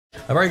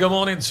A very good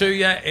morning to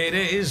you. It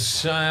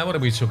is, what are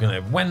we talking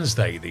about?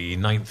 Wednesday, the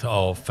 9th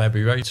of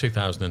February,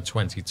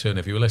 2022. And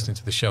if you were listening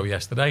to the show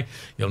yesterday,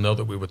 you'll know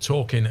that we were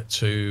talking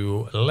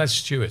to Les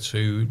Stewart,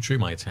 who drew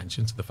my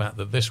attention to the fact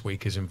that this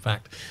week is, in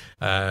fact,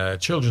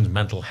 Children's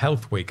Mental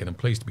Health Week. And I'm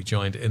pleased to be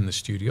joined in the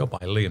studio by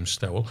Liam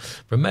Stowell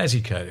from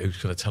Merseycare, who's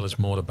going to tell us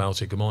more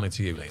about it. Good morning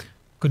to you, Liam.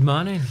 Good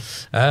morning.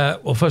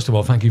 Well, first of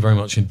all, thank you very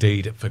much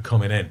indeed for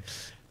coming in.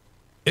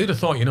 Who'd have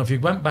thought, if you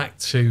went back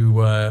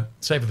to,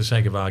 say for the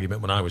sake of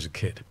argument, when I was a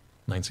kid,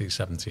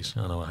 1970s,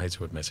 I know I hate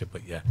to admit it,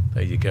 but yeah,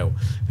 there you go.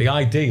 The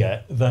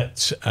idea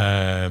that,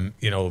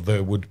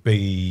 there would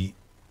be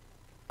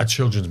a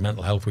Children's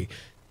Mental Health Week,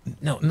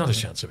 no, not a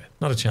chance of it.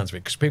 Not a chance of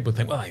it, because people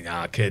think,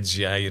 well, kids,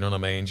 yeah, you know what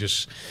I mean,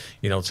 just,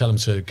 tell them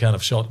to kind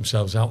of sort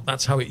themselves out.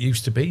 That's how it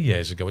used to be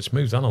years ago. It's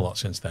moved on a lot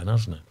since then,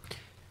 hasn't it?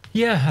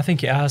 Yeah, I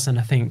think it has, and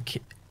I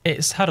think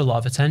it's had a lot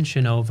of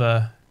attention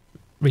over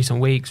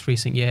recent weeks,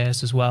 recent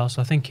years as well. So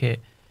I think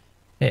it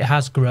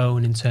has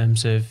grown in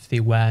terms of the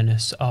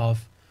awareness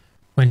of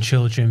when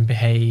children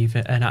behave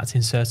and act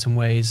in certain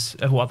ways,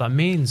 of what that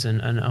means,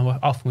 and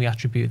often we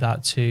attribute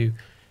that to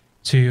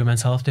a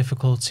mental health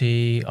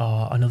difficulty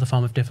or another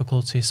form of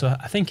difficulty. So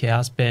I think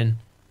it's been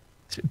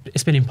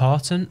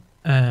important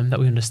that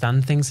we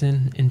understand things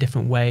in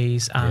different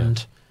ways,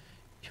 and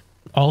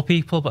all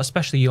people, but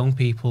especially young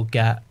people,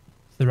 get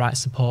the right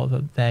support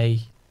that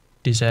they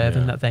deserve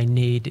and that they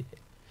need,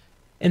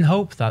 in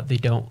hope that they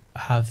don't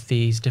have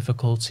these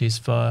difficulties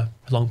for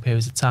prolonged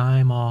periods of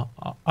time or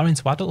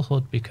into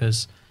adulthood,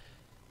 because,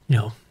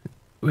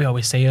 we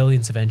always say early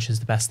intervention is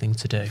the best thing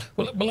to do.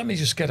 Well, let me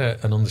just get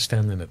an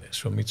understanding of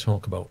this. When we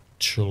talk about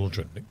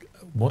children,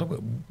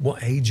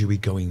 what age are we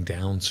going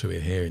down to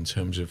here in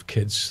terms of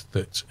kids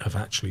that have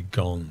actually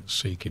gone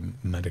seeking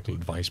medical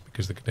advice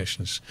because the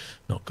condition's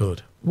not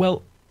good?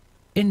 Well,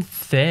 in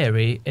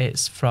theory,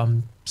 it's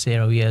from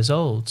 0 years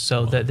old.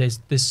 So that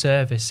there's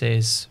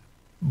services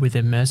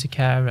within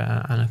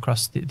Merseycare and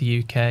across the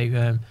UK,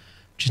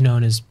 which is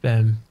known as,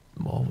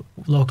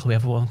 locally we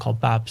have one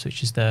called BABS,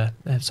 which is the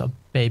sort of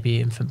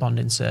baby infant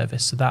bonding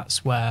service. So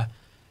that's where,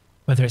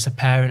 whether it's a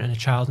parent and a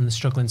child and they're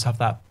struggling to have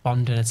that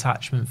bond and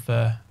attachment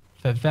for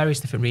various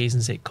different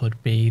reasons, it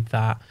could be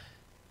that,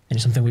 and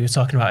it's something we were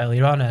talking about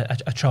earlier on,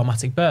 a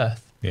traumatic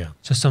birth. Yeah.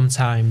 So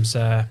sometimes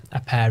a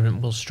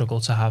parent will struggle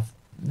to have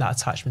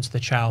that attachment to the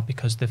child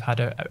because they've had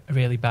a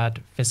really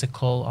bad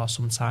physical or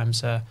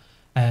sometimes a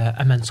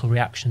mental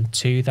reaction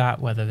to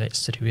that, whether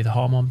it's to do with a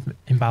hormone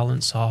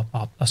imbalance or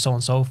so on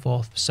and so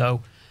forth.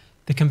 So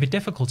there can be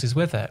difficulties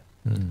with it.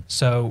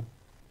 So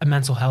a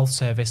mental health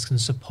service can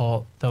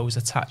support those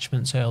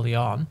attachments early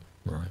on,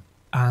 right,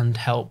 and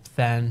help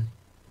then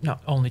not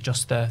only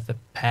just the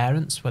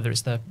parents, whether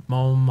it's the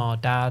mum or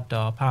dad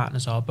or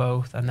partners or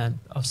both, and then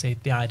obviously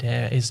the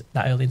idea is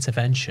that early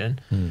intervention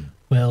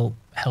will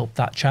help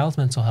that child's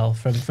mental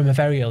health from a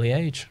very early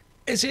age.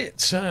 Is it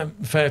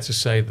fair to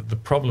say that the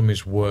problem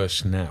is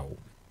worse now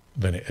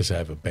than it has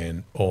ever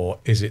been, or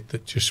is it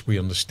that just we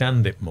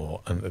understand it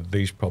more and that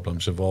these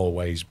problems have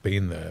always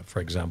been there, for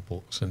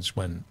example, since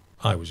when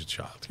I was a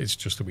child? It's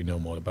just that we know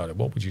more about it.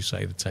 What would you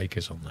say the take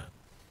is on that?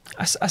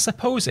 I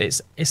suppose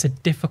it's a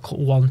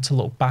difficult one to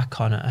look back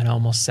on it and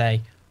almost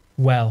say,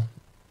 well,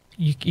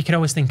 you can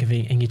always think of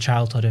in your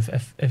childhood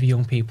of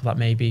young people that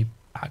maybe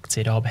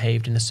acted or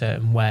behaved in a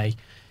certain way,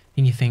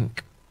 and you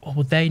think, well,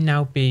 would they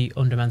now be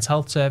under mental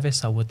health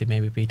service, or would they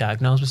maybe be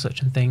diagnosed with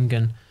such a thing?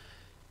 And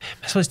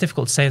so it's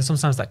difficult to say, and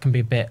sometimes that can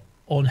be a bit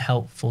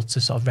unhelpful to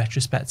sort of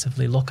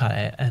retrospectively look at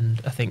it. And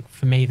I think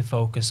for me, the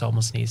focus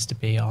almost needs to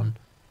be on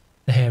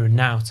the here and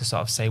now, to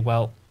sort of say,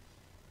 well,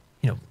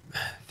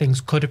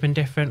 things could have been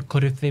different,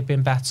 could have they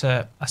been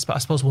better? I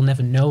suppose we'll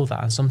never know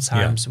that, and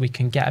sometimes we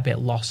can get a bit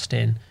lost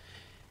in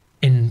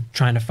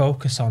trying to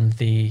focus on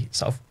the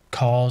sort of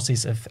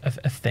causes of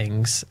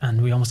things,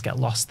 and we almost get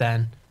lost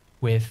then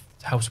with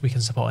how we can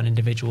support an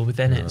individual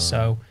within it.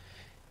 So,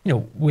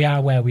 we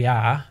are where we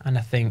are, and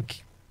I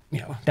think,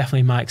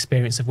 definitely my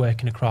experience of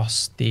working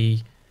across the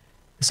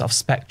sort of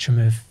spectrum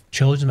of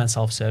children's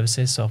mental health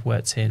services. So I've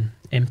worked in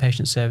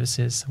inpatient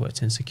services, I've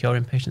worked in secure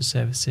inpatient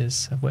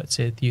services, I've worked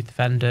with youth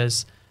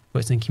offenders,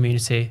 worked in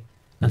community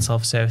mental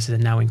health services,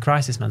 and now in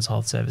crisis mental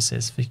health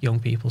services for young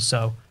people.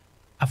 So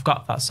I've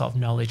got that sort of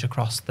knowledge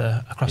across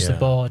the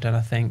board, and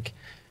I think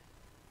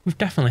we've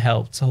definitely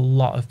helped a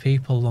lot of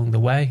people along the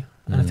way.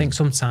 And I think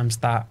sometimes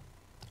that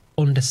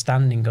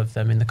understanding of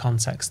them in the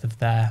context of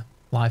their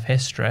life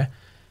history, and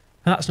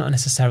that's not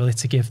necessarily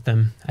to give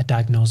them a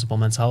diagnosable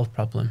mental health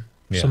problem.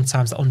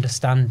 Sometimes the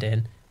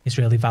understanding is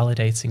really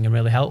validating and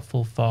really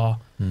helpful for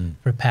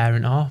a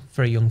parent or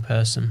for a young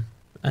person.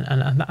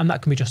 And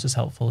that can be just as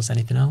helpful as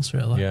anything else,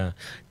 really. Yeah.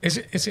 Is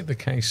it the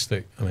case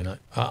that,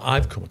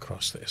 I've come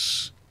across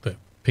this, that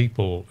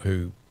people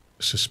who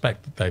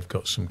suspect that they've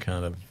got some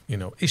kind of,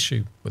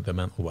 issue with their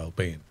mental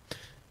well-being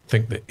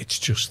think that it's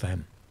just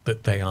them,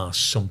 that they are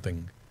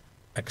something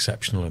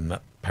exceptional, and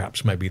that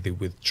perhaps maybe they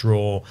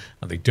withdraw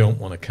and they don't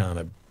want to kind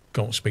of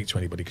go and speak to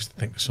anybody because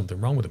they think there's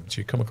something wrong with them.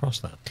 Do you come across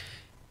that?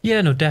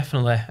 Yeah, no,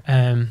 definitely.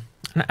 And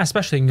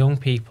especially in young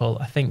people,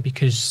 I think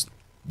because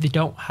they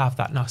don't have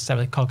that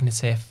necessarily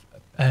cognitive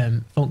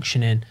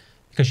functioning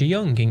because you're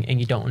young and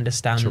you don't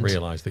understand. To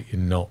realise that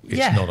you're not,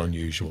 it's not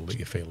unusual that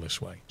you feel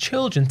this way.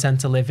 Children tend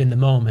to live in the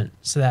moment,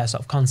 so their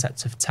sort of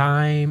concept of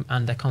time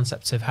and their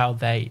concept of how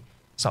they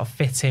sort of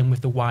fit in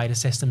with the wider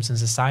systems in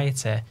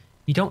society,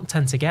 you don't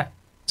tend to get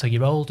till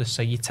you're older,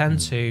 so you tend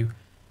to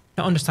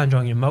not understand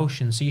your own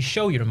emotions, so you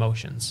show your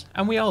emotions.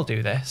 And we all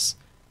do this,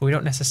 but we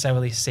don't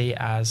necessarily see it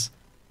as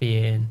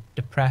being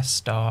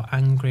depressed or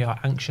angry or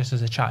anxious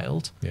as a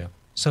child. Yeah.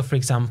 So, for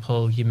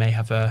example, you may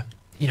have a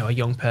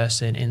young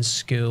person in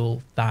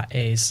school that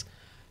is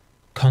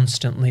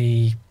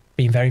constantly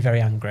being very, very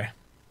angry,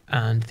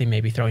 and they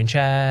may be throwing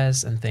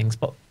chairs and things,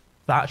 but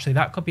actually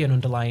that could be an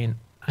underlying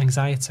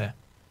anxiety.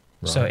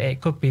 Right. So it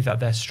could be that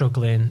they're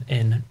struggling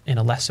in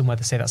a lesson where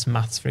they say that's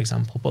maths, for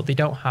example, but they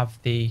don't have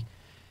the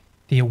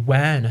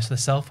awareness, the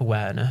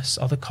self-awareness,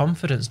 or the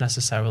confidence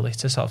necessarily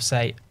to sort of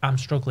say, I'm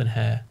struggling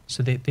here.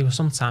 So they will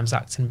sometimes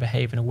act and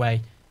behave in a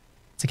way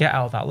to get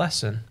out of that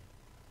lesson,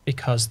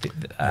 because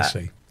I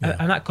see. Yeah.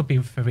 And that could be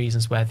for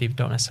reasons where they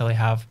don't necessarily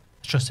have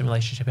a trusting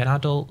relationship in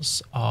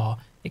adults, or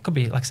it could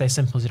be, like I say,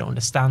 simple as they don't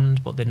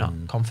understand, but they're not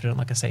confident,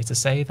 like I say, to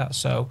say that.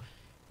 So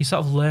you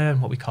sort of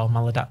learn what we call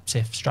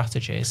maladaptive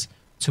strategies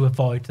to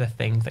avoid the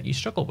thing that you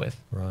struggle with.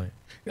 Right.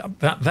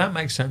 That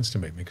makes sense to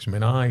me, because I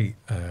mean,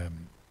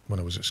 when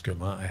I was at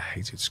school, I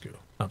hated school,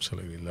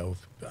 absolutely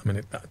loathed. I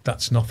mean,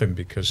 that's nothing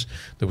because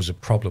there was a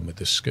problem with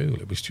the school.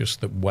 It was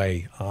just the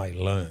way I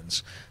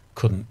learned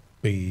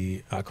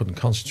I couldn't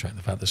concentrate on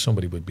the fact that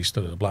somebody would be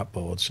stood at a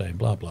blackboard saying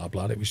blah, blah,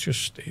 blah. It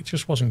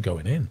just wasn't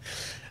going in.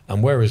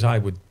 And whereas I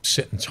would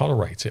sit and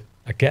tolerate it,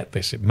 I get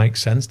this, it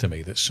makes sense to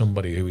me that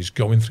somebody who is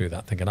going through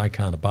that thinking, I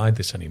can't abide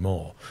this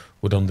anymore,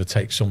 would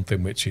undertake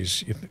something which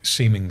is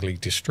seemingly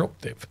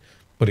destructive,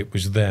 but it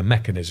was their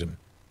mechanism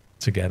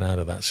to get out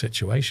of that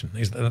situation.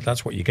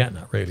 That's what you're getting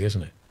at, really,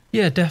 isn't it?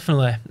 Yeah,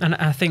 definitely. And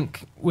I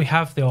think we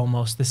have the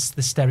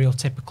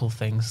stereotypical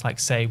things, like,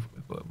 say,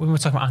 when we're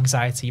talking about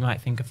anxiety, you might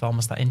think of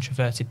almost that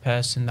introverted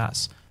person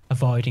that's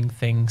avoiding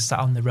things, sat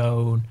on their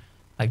own,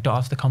 like don't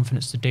have the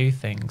confidence to do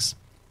things.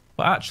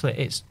 But actually,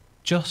 it's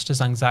just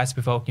as anxiety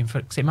provoking,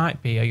 because it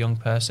might be a young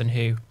person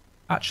who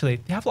actually,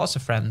 they have lots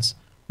of friends.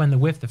 When they're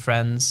with the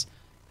friends,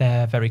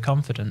 they're very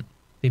confident.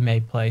 They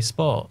may play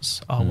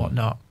sports or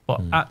whatnot,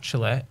 but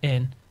actually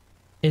in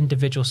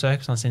individual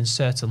circumstances, in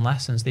certain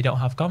lessons, they don't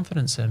have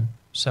confidence in.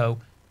 So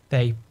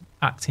they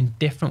act in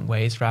different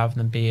ways rather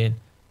than being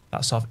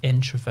that sort of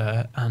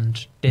introvert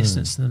and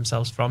distancing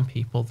themselves from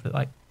people that,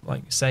 like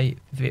you say,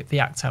 they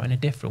act out in a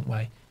different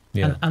way.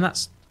 Yeah. And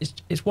that's,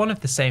 it's one of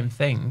the same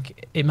thing.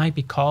 It might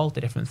be called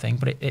a different thing,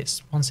 but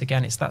it's once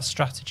again, it's that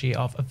strategy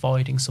of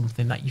avoiding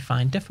something that you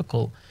find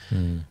difficult.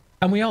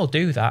 And we all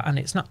do that, and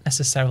it's not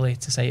necessarily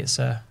to say it's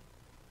a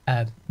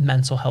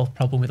mental health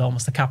problem with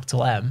almost a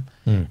capital M,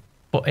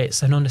 but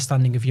it's an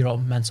understanding of your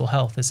own mental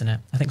health, isn't it?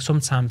 I think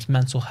sometimes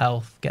mental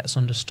health gets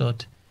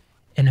understood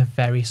in a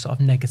very sort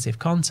of negative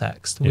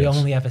context. We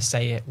only ever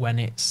say it when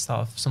it's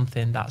sort of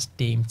something that's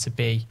deemed to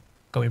be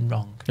going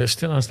wrong. It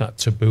still has that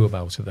taboo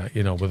about it,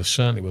 that,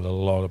 certainly with a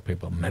lot of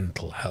people,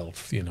 mental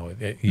health,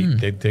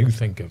 they do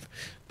think of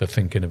the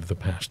thinking of the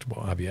past,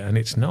 what have you, and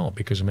it's not,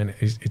 because I mean,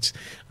 it's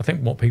I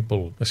think what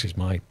people, this is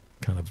my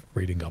kind of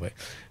reading of it,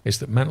 is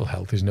that mental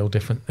health is no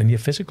different than your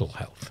physical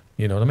health.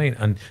 You know what I mean?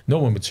 And no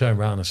one would turn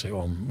around and say,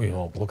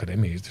 look at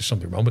him, there's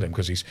something wrong with him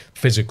because his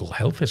physical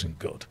health isn't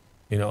good.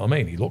 You know what I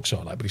mean? He looks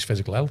all right, but his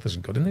physical health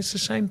isn't good. And it's the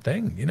same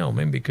thing, you know what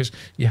I mean? Because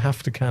you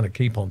have to kind of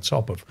keep on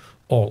top of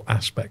all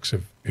aspects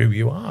of who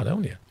you are,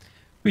 don't you?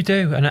 We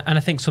do. And I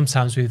think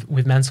sometimes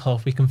with mental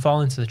health, we can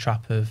fall into the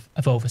trap of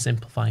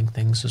oversimplifying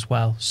things as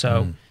well.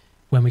 So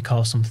when we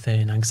call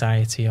something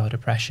anxiety or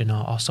depression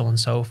or so on and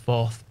so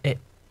forth, it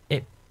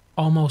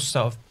almost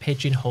sort of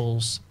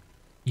pigeonholes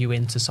you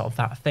into sort of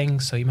that thing.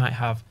 So you might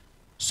have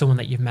someone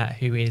that you've met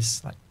who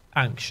is like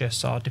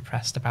anxious or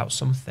depressed about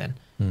something,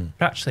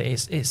 but actually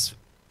it's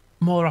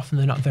more often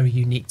than not very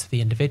unique to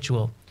the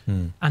individual,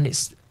 and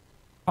it's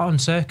on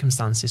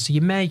circumstances. So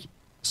you may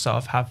sort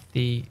of have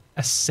a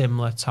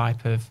similar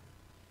type of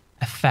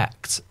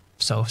effect.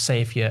 So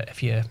say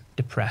if you're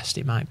depressed,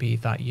 it might be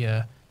that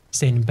you're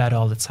staying in bed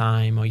all the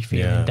time, or you're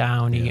feeling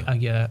down, or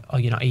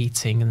you're not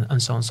eating,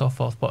 and so on and so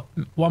forth. But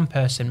one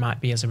person might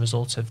be as a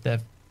result of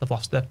they've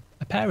lost a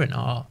parent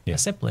or a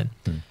sibling.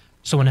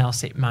 Someone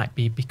else, it might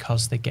be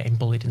because they're getting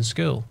bullied in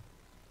school.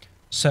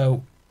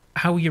 So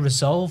how you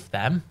resolve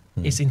them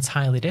is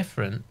entirely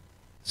different.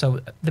 So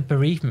the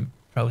bereavement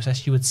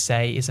process, you would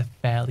say, is a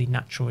fairly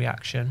natural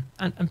reaction.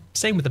 And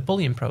same with the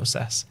bullying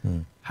process.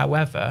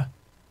 However,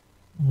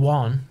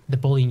 the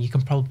bullying you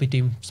can probably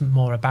do some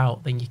more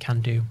about than you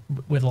can do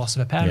with loss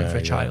of a parent for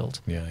a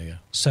child.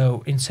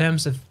 So in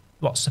terms of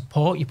what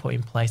support you put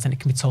in place, then it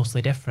can be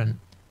totally different.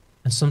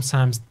 And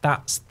sometimes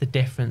that's the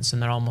difference,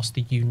 and they're almost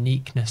the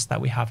uniqueness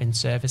that we have in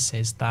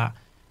services, that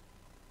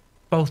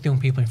both young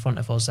people in front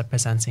of us are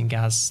presenting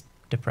as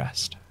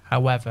depressed.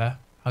 However,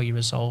 how you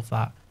resolve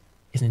that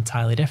is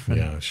entirely different.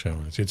 Yeah, sure.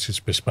 It's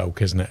just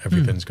bespoke, isn't it?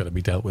 Everything's got to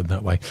be dealt with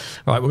that way.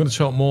 All right, we're going to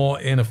talk more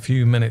in a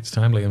few minutes'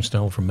 time. Liam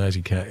Stowell from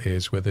Merseycare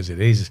is with us. It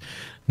is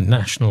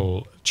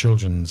National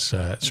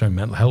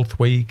Mental Health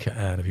Week,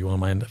 and if you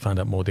want to find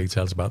out more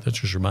details about this,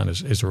 just remind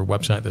us, is there a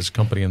website that's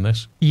accompanying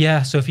this?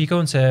 Yeah, so if you go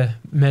onto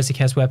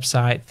Merseycare's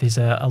website, there's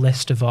a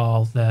list of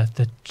all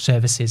the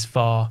services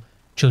for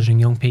children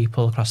and young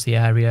people across the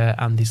area,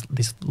 and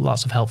there's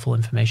lots of helpful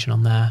information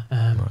on there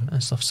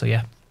and stuff. So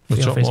yeah,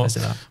 feel free to visit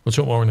that. We'll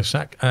talk more in a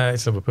sec.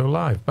 It's Liverpool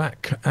Live,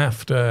 back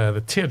after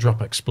the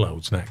teardrop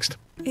explodes next.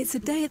 It's a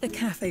day at the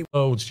cafe.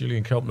 Oh, it's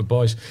Julian Cope and the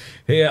boys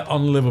here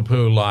on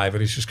Liverpool Live.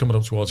 It is just coming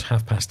up towards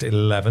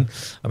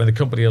 11:30. I'm in the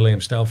company of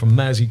Liam Stowell from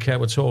Merseycare.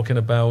 We're talking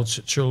about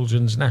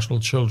National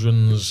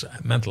Children's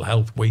Mental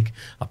Health Week.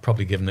 I've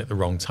probably given it the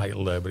wrong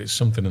title there, but it's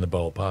something in the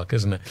ballpark,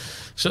 isn't it?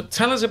 So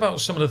tell us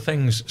about some of the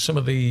things, some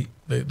of the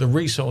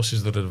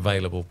resources that are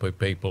available for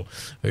people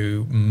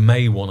who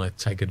may want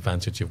to take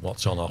advantage of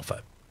what's on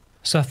offer.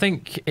 So I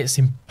think it's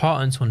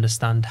important to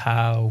understand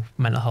how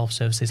mental health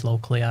services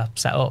locally are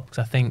set up, because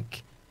I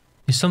think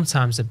there's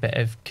sometimes a bit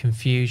of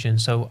confusion.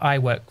 So I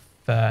work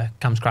for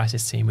CAMHS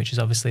Crisis Team, which is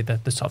obviously the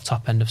sort of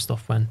top end of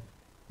stuff when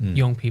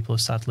young people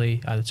have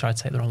sadly either tried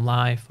to take their own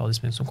life, or there's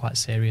been some quite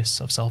serious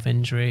sort of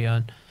self-injury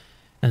and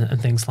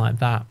things like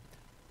that.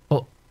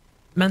 But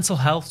mental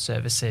health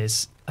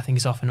services, I think,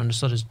 is often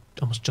understood as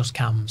almost just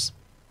CAMHS.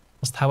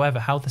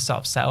 However, how they're sort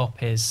of set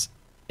up is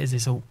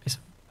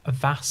a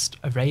vast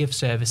array of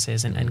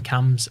services, and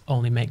CAMHS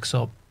only makes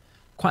up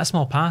quite a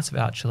small part of it,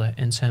 actually,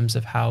 in terms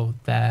of how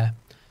they're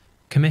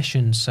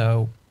commissioned.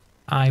 So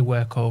I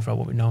work over at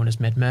what we're known as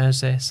Mid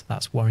Mersey, so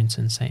that's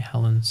Warrington, St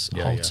Helens,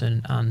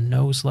 Halton and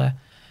Knowsley.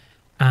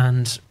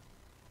 And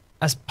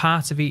as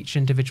part of each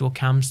individual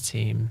CAMHS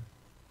team,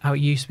 how it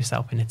used to be set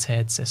up in a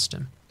tiered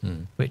system,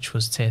 which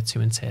was Tier 2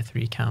 and Tier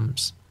 3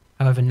 CAMHS.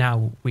 However,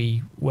 now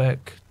we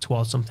work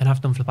towards something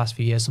I've done for the past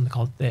few years, something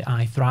called the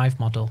I Thrive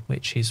model,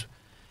 which is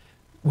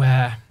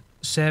where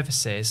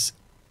services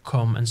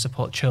come and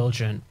support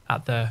children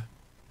at the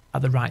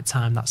right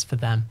time that's for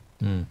them.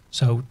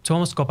 So to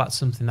almost go back to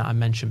something that I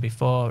mentioned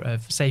before,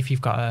 of say if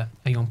you've got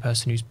a young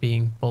person who's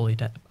being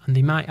bullied, and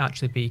they might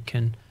actually be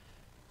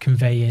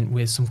conveying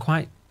with some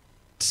quite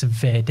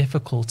severe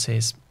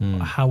difficulties.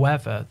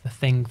 However, the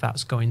thing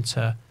that's going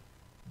to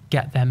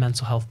get their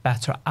mental health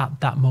better at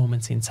that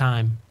moment in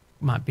time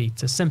might be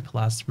as simple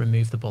as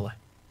remove the bully.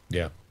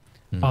 Yeah.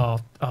 Or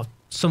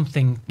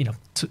something,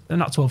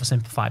 not to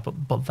oversimplify,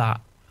 but that.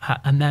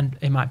 And then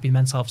it might be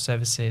mental health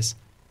services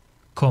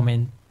come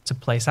in to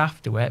place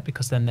after it,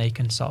 because then they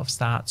can sort of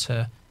start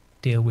to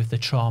deal with the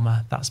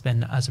trauma that's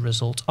been as a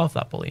result of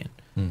that bullying.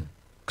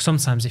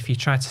 Sometimes if you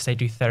try to say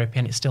do therapy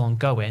and it's still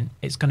ongoing,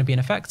 it's going to be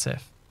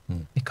ineffective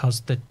because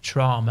the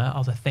trauma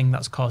or the thing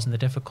that's causing the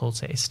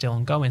difficulty is still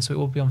ongoing. So it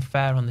will be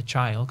unfair on the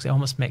child, because it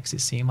almost makes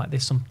it seem like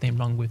there's something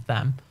wrong with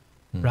them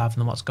rather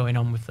than what's going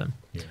on with them.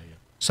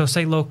 So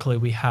say locally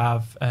we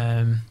have,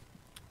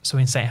 so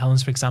in St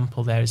Helens, for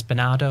example, there is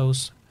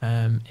Bernardo's.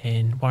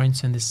 In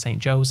Warrington, there's St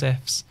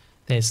Joseph's.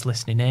 There's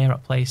Listening Ear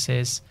at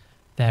places.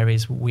 There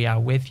is We Are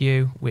With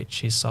You,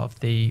 which is sort of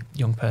the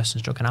young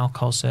person's drug and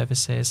alcohol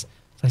services. So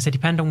like I said,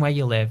 depending on where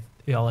you live,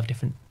 they all have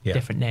different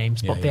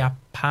names, but they are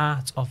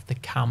part of the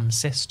CAMHS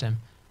system.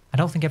 I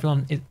don't think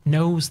everyone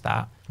knows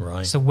that.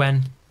 Right. So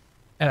when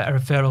a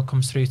referral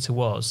comes through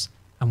to us,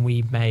 and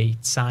we may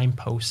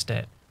signpost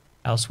it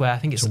elsewhere, I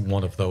think it's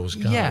one of those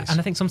guys. Yeah, and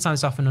I think sometimes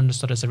it's often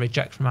understood as a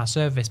reject from our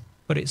service,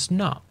 but it's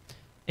not.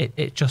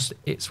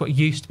 It's what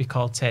used to be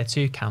called Tier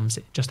 2 CAMHS.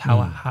 It just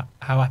how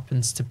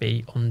happens to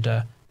be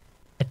under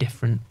a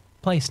different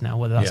place now,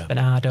 whether that's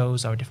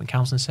Bernardo's or a different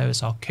counselling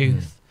service or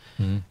Cooth.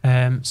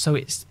 So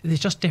there's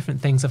just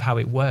different things of how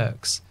it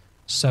works.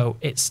 So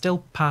it's still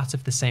part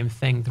of the same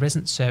thing. There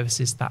isn't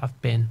services that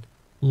have been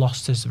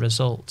lost as a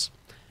result.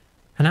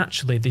 And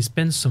actually, there's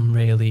been some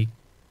really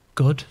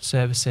good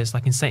services.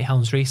 Like in St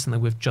Helens recently,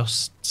 we've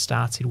just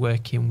started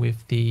working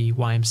with the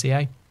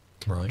YMCA.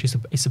 Right.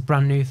 It's a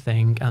brand new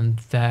thing, and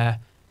they're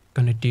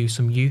going to do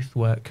some youth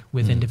work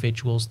with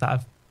individuals that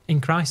are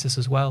in crisis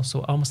as well,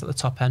 so almost at the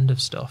top end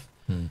of stuff.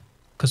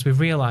 Because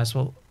we've realised,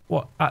 well,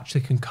 what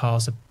actually can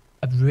cause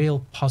a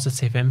real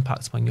positive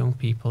impact on young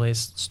people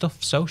is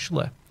stuff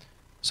socially.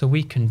 So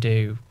we can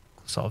do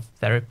sort of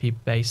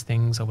therapy-based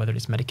things, or whether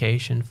it's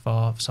medication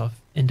for sort of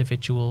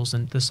individuals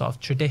and the sort of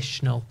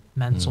traditional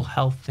mental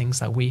health things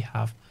that we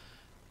have.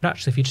 But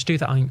actually, if you just do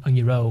that on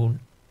your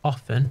own,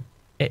 often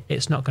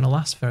it's not going to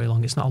last very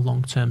long. It's not a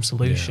long-term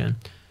solution.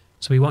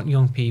 So we want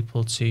young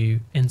people to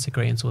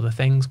integrate into other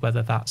things,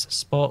 whether that's a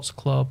sports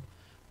club,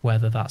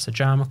 whether that's a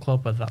drama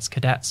club, whether that's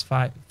cadets,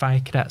 fire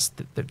cadets.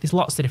 There's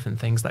lots of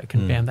different things that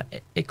can be, and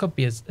it could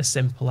be as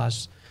simple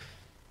as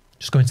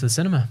just going to the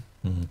cinema.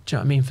 Do you know what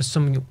I mean? For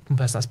some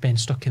person that's been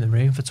stuck in the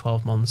room for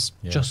 12 months,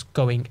 just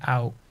going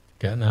out.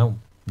 Getting out.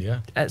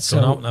 Yeah,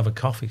 going out and have a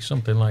coffee,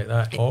 something like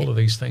that. All of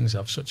these things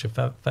have such a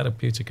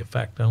therapeutic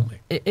effect, don't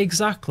they?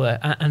 Exactly.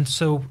 And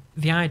so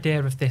the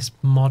idea of this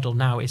model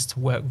now is to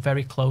work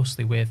very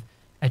closely with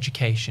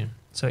education.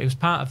 So it was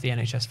part of the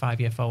NHS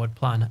 5-year forward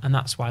plan, and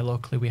that's why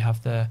locally we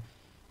have the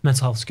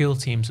mental health school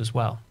teams as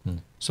well.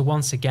 So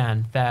once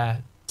again,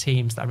 they're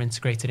teams that are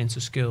integrated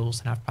into schools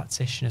and have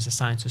practitioners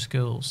assigned to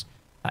schools,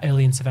 that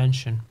early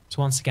intervention.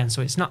 So once again,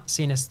 so it's not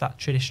seen as that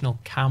traditional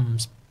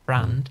CAMS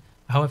brand,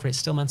 however, it's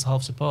still mental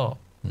health support.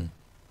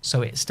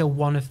 So it's still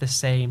one of the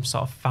same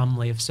sort of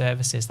family of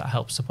services that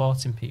help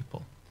supporting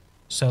people.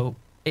 So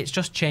it's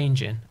just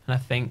changing, and I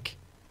think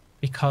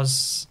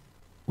because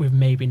we've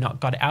maybe not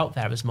got it out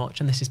there as much,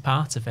 and this is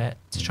part of it,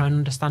 to try and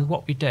understand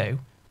what we do,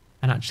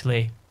 and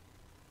actually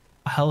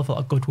a hell of a lot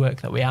of good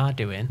work that we are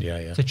doing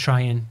to try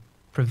and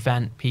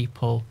prevent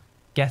people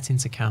getting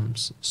to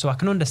CAMS. So I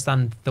can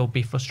understand there'll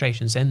be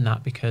frustrations in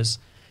that, because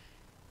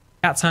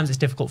at times it's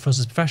difficult for us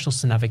as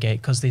professionals to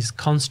navigate because there's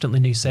constantly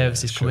new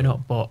services coming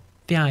up. But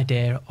the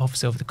idea,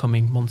 obviously, over the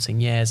coming months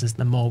and years, is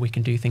the more we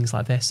can do things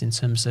like this in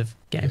terms of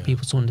getting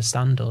people to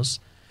understand us,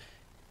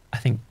 I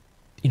think,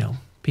 you know,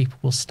 people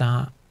will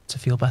start to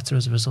feel better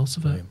as a result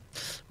of it.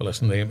 Well,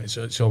 listen, Liam,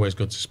 it's always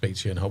good to speak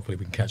to you, and hopefully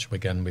we can catch up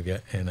again with you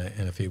in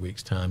a few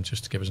weeks' time,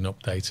 just to give us an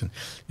update and,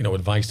 you know,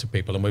 advice to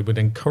people. And we would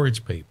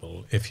encourage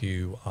people, if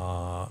you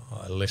are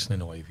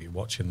listening or if you're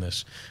watching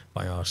this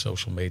by our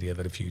social media,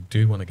 that if you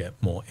do want to get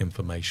more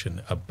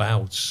information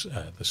about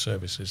the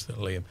services that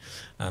Liam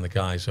and the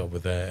guys over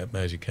there at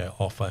Merseycare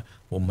offer,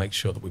 we'll make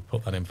sure that we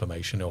put that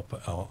information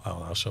up on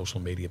our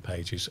social media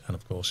pages, and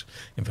of course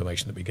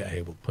information that we get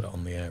here, we'll put it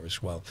on the air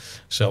as well.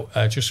 So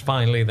just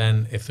finally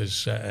then, if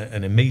there's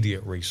an immediate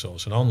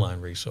resource, an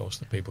online resource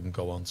that people can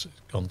go on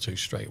to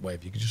straight away,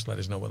 if you could just let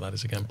us know what that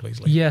is again, please,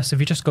 Liam. Yes, if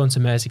you just go into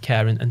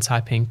Merseycare and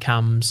type in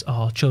CAMS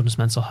or children's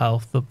mental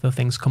health, the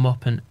things come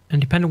up, and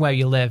depending on where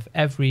you live,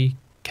 every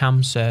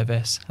CAMS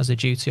service has a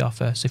duty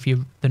offer. So if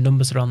the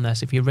numbers are on there,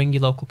 so if you ring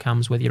your local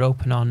CAMS, whether you're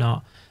open or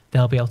not,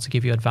 they'll be able to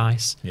give you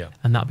advice,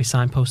 and that'll be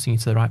signposting you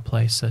to the right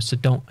place. So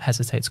don't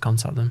hesitate to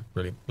contact them.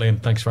 Brilliant.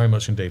 Liam, thanks very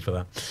much indeed for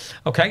that.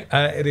 Okay,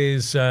 it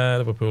is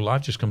Liverpool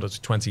Live, just comes up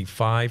to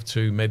 25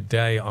 to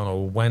midday on a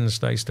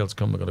Wednesday. Still to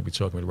come, we're going to be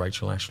talking with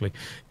Rachel Ashley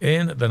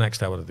in the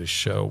next hour of this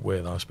show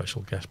with our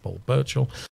special guest, Paul Birchall.